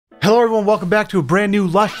Hello everyone, welcome back to a brand new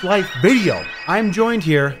Lush Life video. I'm joined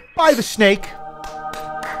here by the snake.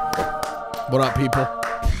 What up, people?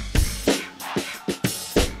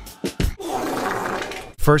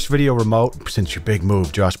 First video remote since your big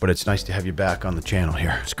move, Josh, but it's nice to have you back on the channel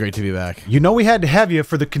here. It's great to be back. You know we had to have you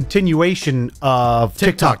for the continuation of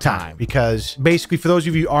TikTok time. Because basically, for those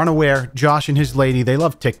of you who aren't aware, Josh and his lady, they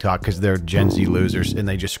love TikTok because they're Gen Z losers and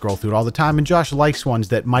they just scroll through it all the time. And Josh likes ones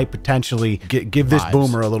that might potentially give this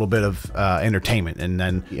boomer a little bit of entertainment. And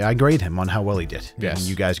then I grade him on how well he did. Yes. And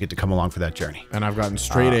you guys get to come along for that journey. And I've gotten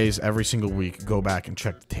straight A's every single week. Go back and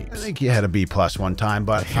check the tapes. I think you had a B+ one time,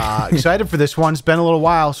 but excited for this one. It's been a little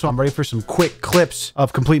while. So I'm ready for some quick clips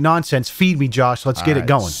of complete nonsense. Feed me, Josh. Let's get it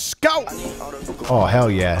going. Let's go! Oh,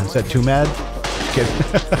 hell yeah. Is that too mad? Just kidding.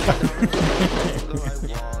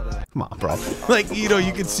 Come on, bro. Like, you know,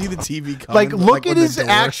 you can see the TV coming. Like, look at his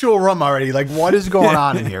actual room already. Like, what is going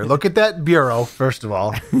on in here? Look at that bureau, first of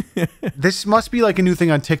all. This must be like a new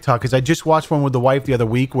thing on TikTok, because I just watched one with the wife the other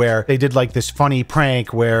week where they did like this funny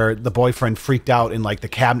prank where the boyfriend freaked out and like the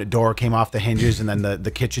cabinet door came off the hinges and then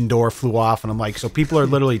the kitchen door flew off. And I'm like, so people are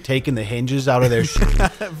literally taking the hinges out of their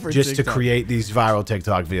shit just to create these viral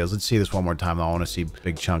TikTok videos. Let's see this one more time. I want to see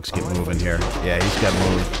big chunks get moving here. Yeah, he's got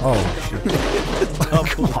moved. Oh, shit.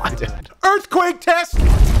 Come on. Earthquake test!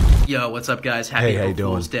 Yo, what's up, guys? Happy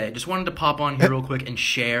April Fool's Day. Just wanted to pop on here real quick and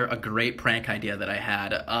share a great prank idea that I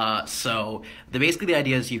had. So basically the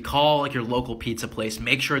idea is you call like your local pizza place,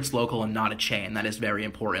 make sure it's local and not a chain. That is very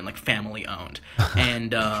important, like family owned.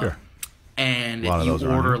 And Sure. And you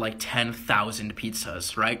order like 10,000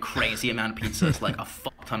 pizzas, right? Crazy amount of pizzas, like a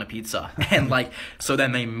fuck ton of pizza. And like, so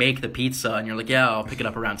then they make the pizza and you're like, yeah, I'll pick it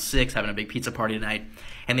up around 6, having a big pizza party tonight.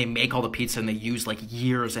 And they make all the pizza and they use like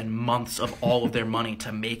years and months of all of their money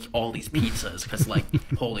to make all these pizzas. Cause like,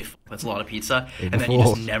 holy fuck, that's a lot of pizza. And then you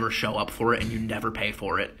just never show up for it and you never pay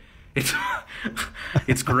for it.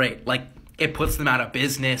 It's great. Like, it puts them out of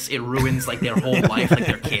business. It ruins like their whole life. Like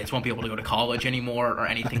their kids won't be able to go to college anymore or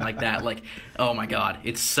anything like that. Like, oh my God,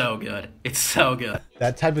 it's so good. It's so good.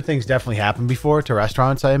 That type of thing's definitely happened before to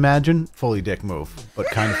restaurants, I imagine. Fully dick move, but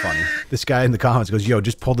kind of funny. This guy in the comments goes, yo,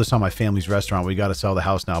 just pulled this on my family's restaurant. We got to sell the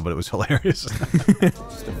house now, but it was hilarious.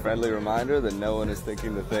 Just a friendly reminder that no one is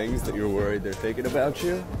thinking the things that you're worried they're thinking about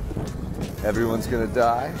you. Everyone's gonna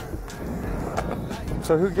die.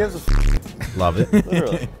 So who gives a f? Love it.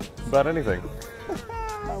 Literally. About anything.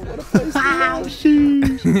 What a place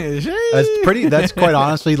That's pretty. That's quite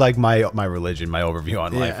honestly like my religion, my overview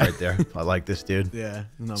on life right there. I like this dude. Yeah.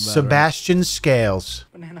 Not bad, Sebastian right? Scales.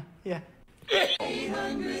 Banana, yeah.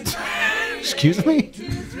 Excuse me?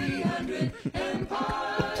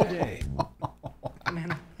 Today.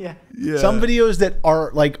 Banana, yeah. Some videos that are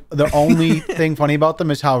like the only thing funny about them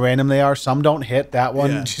is how random they are. Some don't hit. That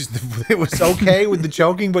one just it was okay with the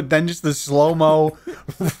choking, but then just the slow-mo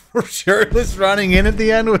shirtless running in at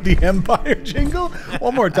the end with the Empire jingle.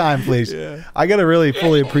 One more time, please. Yeah. I gotta really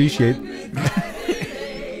fully appreciate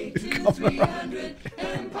coming around.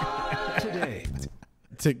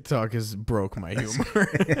 TikTok has broke my humor.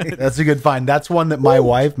 That's a good find. That's one that my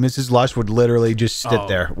wife, Mrs. Lush, would literally just sit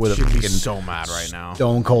there with a freaking so mad right now,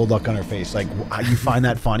 stone cold look on her face. Like, you find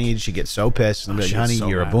that funny, and she gets so pissed. And I'm like, honey,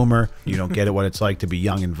 you're a boomer. You don't get it what it's like to be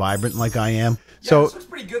young and vibrant like I am. So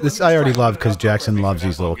this I already love because Jackson loves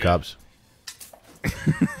these little cups. You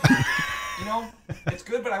know, it's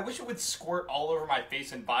good, but I wish it would squirt all over my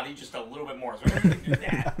face and body just a little bit more. So I'm gonna do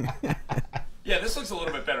that. Yeah, this looks a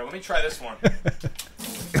little bit better. Let me try this one.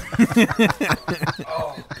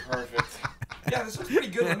 Oh, perfect. Yeah, this looks pretty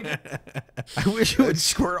good. I wish it would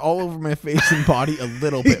squirt all over my face and body a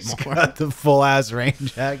little bit more. Got the full ass rain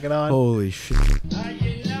jacket on. Holy shit.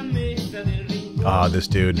 Oh, this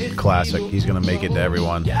dude, classic. He's gonna make it to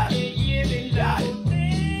everyone. Let's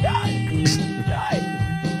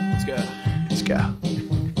go. Let's go.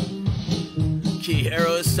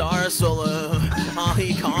 Quiero estar solo,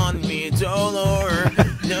 ay con mi dolor.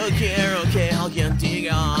 No quiero que alguien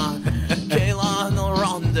diga que la no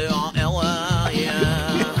rondeo ella.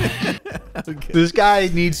 Okay. This guy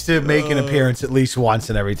needs to make an appearance at least once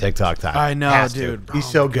in every TikTok time. I know, dude. He's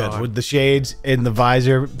so good with the shades and the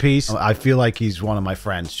visor piece. I feel like he's one of my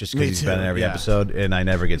friends just because he's been in every episode, and I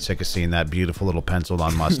never get sick of seeing that beautiful little penciled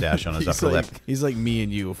on mustache on his upper lip. He's like me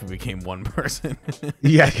and you if we became one person.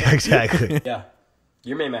 Yeah, exactly. Yeah,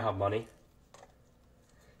 you may not have money,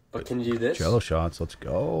 but can you do this? Jello shots, let's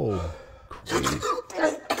go.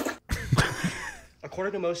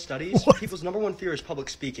 According to most studies, people's #1 fear is public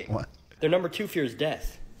speaking. What? Their #2 fear is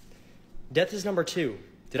death. Death is #2.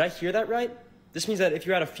 Did I hear that right? This means that if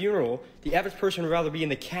you're at a funeral, the average person would rather be in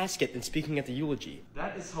the casket than speaking at the eulogy.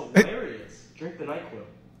 That is hilarious. Drink the NyQuil.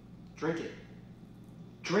 Drink it.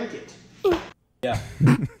 Drink it. Yeah,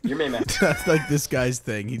 your main man. That's like this guy's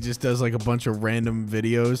thing. He just does like a bunch of random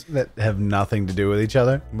videos that have nothing to do with each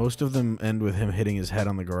other. Most of them end with him hitting his head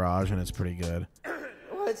on the garage, and it's pretty good.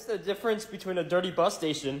 What's the difference between a dirty bus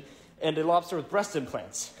station and a lobster with breast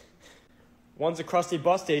implants? One's a crusty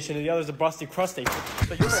bus station, and the other's a busty crust station.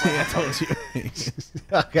 So you're See, I told you.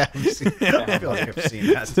 Okay, I feel like I've seen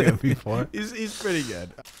that too before. He's pretty good.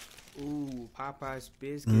 Ooh, Popeye's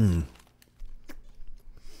biscuits.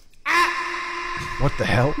 What the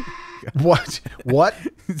hell? What? What?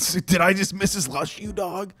 Did I just miss his Lush, you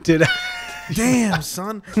dog? Did I? Damn,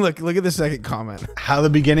 son. Look at the second comment. How the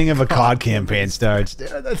beginning of a COD campaign starts. Dude,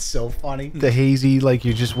 that's so funny. The hazy, like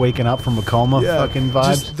you're just waking up from a coma fucking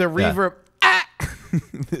vibes. Just the reverb. Yeah.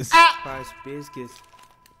 Popeye's biscuits.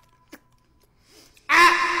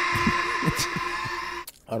 I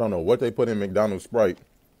don't know what they put in McDonald's Sprite,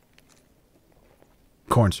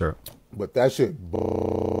 Corn syrup. but that shit.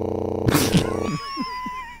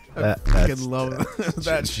 I fucking love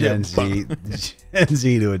that shit. Gen Z, Gen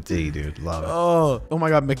Z to a T, dude. Love it. Oh my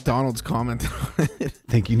God, McDonald's commented on it.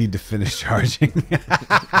 Think you need to finish charging.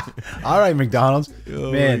 All right, McDonald's.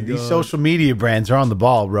 Oh Man, these social media brands are on the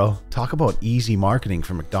ball, bro. Talk about easy marketing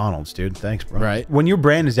for McDonald's, dude. Thanks, bro. Right. When your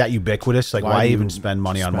brand is that ubiquitous, like why do you even spend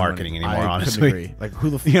money on marketing anymore, I honestly? agree. Like who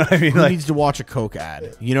the You know what I mean? who Like, needs to watch a Coke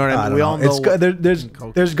ad? You know what I mean? don't We all know.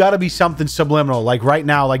 There's got to be something subliminal. Like right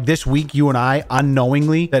now, like this week, you and I,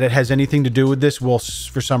 unknowingly, that it has anything to do with this, will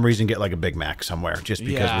for some reason get like a Big Mac somewhere just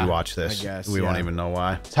because we watch this. I guess, we won't even know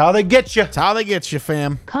why. It's how they get you. It's how they get you,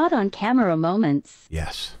 fam. Caught on camera moments.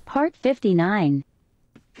 Yes. Part 59.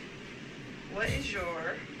 What is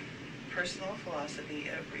your personal philosophy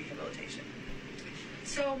of rehabilitation?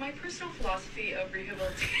 So my personal philosophy of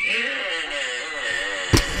rehabilitation...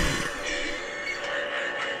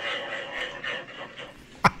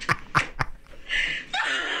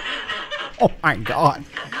 Oh my God.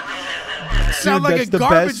 Sound like a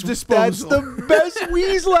garbage disposal. That's the best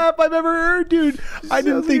Wheeze laugh I've ever heard, dude. I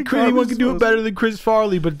didn't think anyone could do it better than Chris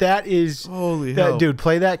Farley, but that is... Holy hell. Dude,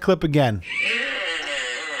 play that clip again.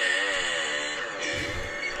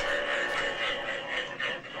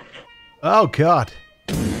 Oh, God.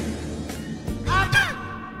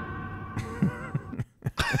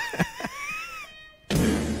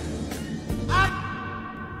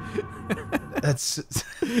 That's so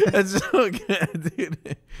good,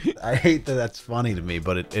 dude. I hate that that's funny to me,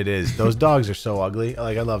 but it is. Those dogs are so ugly.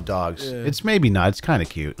 Like, I love dogs. Yeah. It's maybe not. It's kind of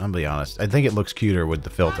cute. I'll be honest. I think it looks cuter with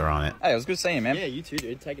the filter on it. Hey, I was good saying, man. Yeah, you too,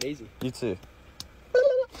 dude. Take it easy. You too.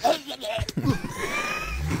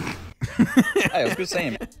 Hey, I was good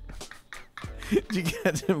saying, man. Did you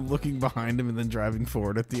get him looking behind him and then driving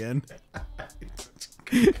forward at the end?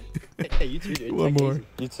 Hey, you too, dude. One Take more. It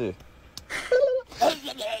easy. You too.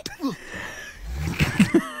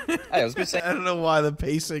 Hey, I was good saying. I don't know why the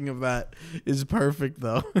pacing of that is perfect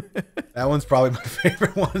though. That one's probably my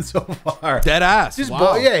favorite one so far. Dead ass. Just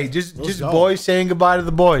wow. just boys saying goodbye to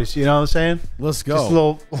the boys. You know what I'm saying? Let's go. Just a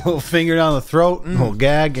little finger down the throat, little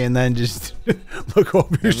gag, and then just look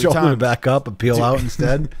over your shoulder and back up and peel out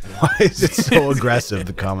instead. Why is it so aggressive?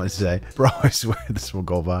 The comments say, "Bro, I swear this will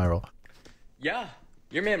go viral." Yeah,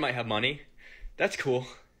 your man might have money. That's cool.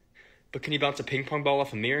 But can you bounce a ping pong ball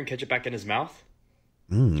off a mirror and catch it back in his mouth?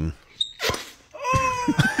 Is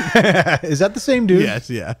that the same dude? Yes,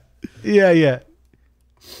 yeah. Yeah.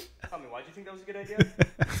 Tell me, why'd you think that was a good idea?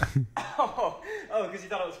 Because you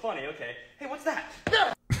thought it was funny. Okay. Hey, what's that?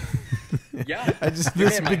 Yeah.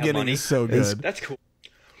 This beginning is so good. That's cool.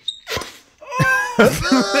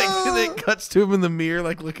 It cuts to him in the mirror,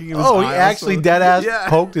 like looking in his eye. He actually dead ass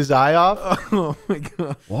poked his eye off. Oh my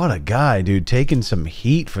God. What a guy, dude. Taking some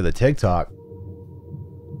heat for the TikTok.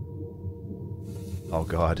 Oh,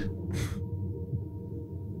 God.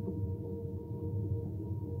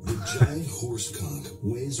 The giant horse cock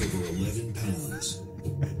weighs over 11 pounds.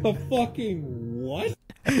 The fucking what?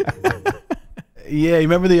 Yeah, you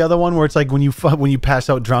remember the other one where it's like when you pass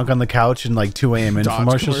out drunk on the couch and like 2 a.m.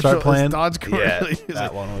 infomercials start playing? Dodge Yeah, commercial.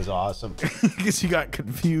 that one was awesome. Because you got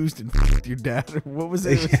confused and f***ed your dad. What was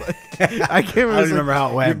it? It was like, I can't remember. I don't remember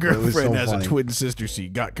how it went. Your But it was girlfriend so has funny. a twin sister, so you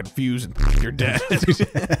got confused and f***ed your dad.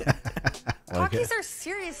 Talkies are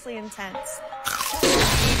seriously intense.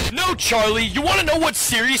 No, Charlie, you want to know what's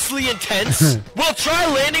seriously intense? Well, try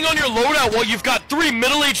landing on your loadout while you've got 3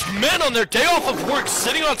 middle-aged men on their day off of work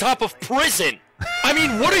sitting on top of prison. I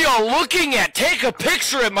mean, what are y'all looking at? Take a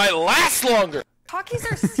picture, it might last longer. Talkies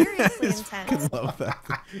are seriously intense. Love that.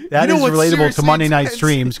 That You know is what's relatable to seriously Monday night intense?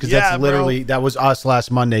 streams because Yeah, that's literally bro. that was us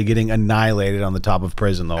last Monday getting annihilated on the top of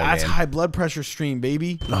prison the whole That's game. high blood pressure stream,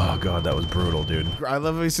 baby. Oh god, that was brutal, dude. I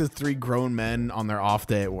love how he says 3 grown men on their off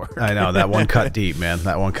day at work. I know that one cut deep, man.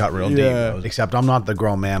 That one cut real Yeah. deep. Except I'm not the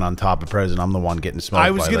grown man on top of prison. I'm the one getting smoked.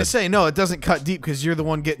 I was by gonna the- say no, it doesn't cut deep because you're the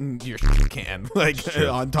one getting your shit canned like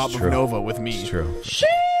on top of Nova with me. It's true.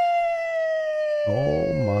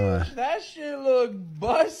 Oh my. That shit look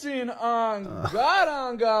bussin' on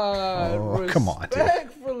God. Oh, come on, dude.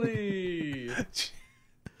 Respectfully.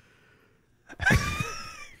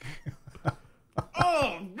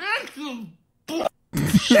 Oh, that's some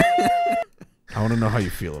I want to know how you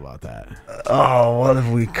feel about that. Oh, what have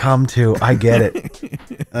we come to? I get it.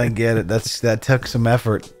 I get it. That took some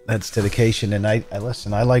effort. That's dedication. And I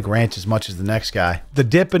listen, I like ranch as much as the next guy. The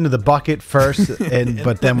dip into the bucket first,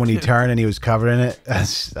 but then when he turned and he was covered in it,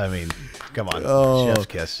 I mean, come on. Chef's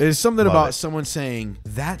kiss. There's something Love about it. someone saying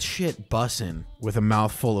that shit bussin' with a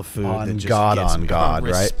mouthful of food. On that just God, gets on me. God, right?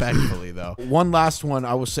 Respectfully, though. One last one.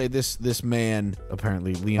 I will say this man,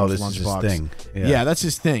 apparently Liam's this is his lunchbox. thing. Yeah, that's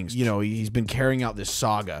his thing. You know, he's been carrying out this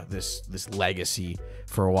saga, this legacy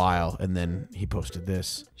for a while, and then he posted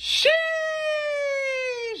this. Sheesh!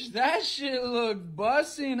 That shit look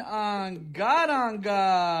bussin' on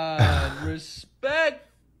God. Respect.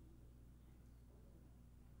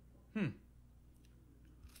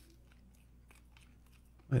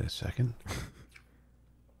 Wait a second.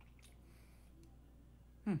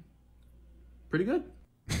 Pretty good.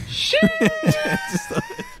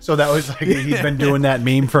 So that was like he's been doing that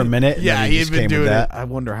meme for a minute. And Yeah, then he just had been came with doing it. that. I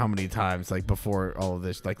wonder how many times, like before all of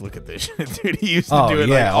this. Like, look at this, dude. He used to Oh do it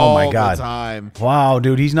yeah! like Oh all my god! the time. Wow,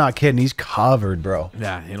 dude, he's not kidding. He's covered, bro.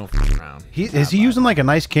 Yeah, he don't f around. Is he using like a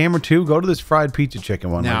nice camera too? Go to this fried pizza chicken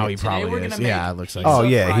one. Now like, he probably is. Yeah, it looks like. Oh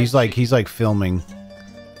it. yeah, he's like filming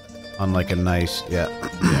on like a nice Yeah.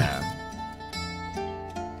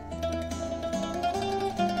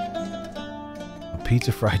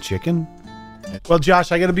 pizza fried chicken. Well,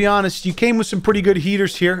 Josh, I got to be honest. You came with some pretty good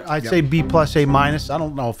heaters here. I'd say B plus, A minus. I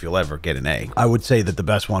don't know if you'll ever get an A. I would say that the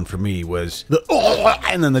best one for me was the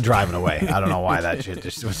and then the driving away. I don't know why that shit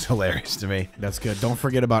just was hilarious to me. That's good. Don't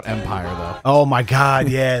forget about Empire though. Oh my God,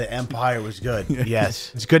 yeah, the Empire was good.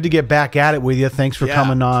 Yes, it's good to get back at it with you. Thanks for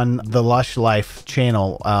coming on the Lush Life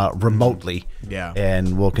channel remotely. Yeah,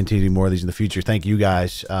 and we'll continue more of these in the future. Thank you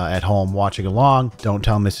guys at home watching along. Don't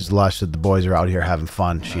tell Mrs. Lush that the boys are out here having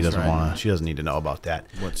fun. She doesn't want to. She doesn't need to know about that.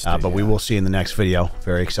 But we will see you in the next video.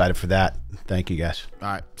 Very excited for that. Thank you guys. All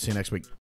right, see you next week.